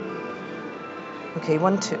Okay,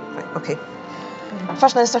 1, 2. Right, okay.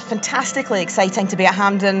 First Minister, fantastically exciting to be at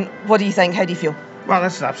Hampden. What do you think? How do you feel? Well,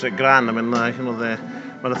 this is absolutely grand. I mean, one of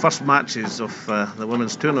the first matches of the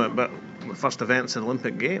women's tournament, but the first events in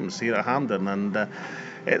Olympic Games here at Hampden, and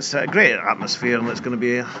it's a great atmosphere, and it's going to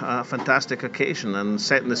be a fantastic occasion, and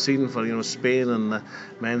setting the scene for Spain and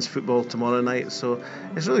men's football tomorrow night. So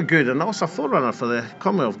it's really good, and also a forerunner for the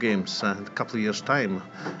Commonwealth Games in a couple of years' time,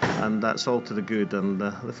 and that's all to the good. And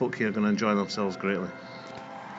the folk here are going to enjoy themselves greatly.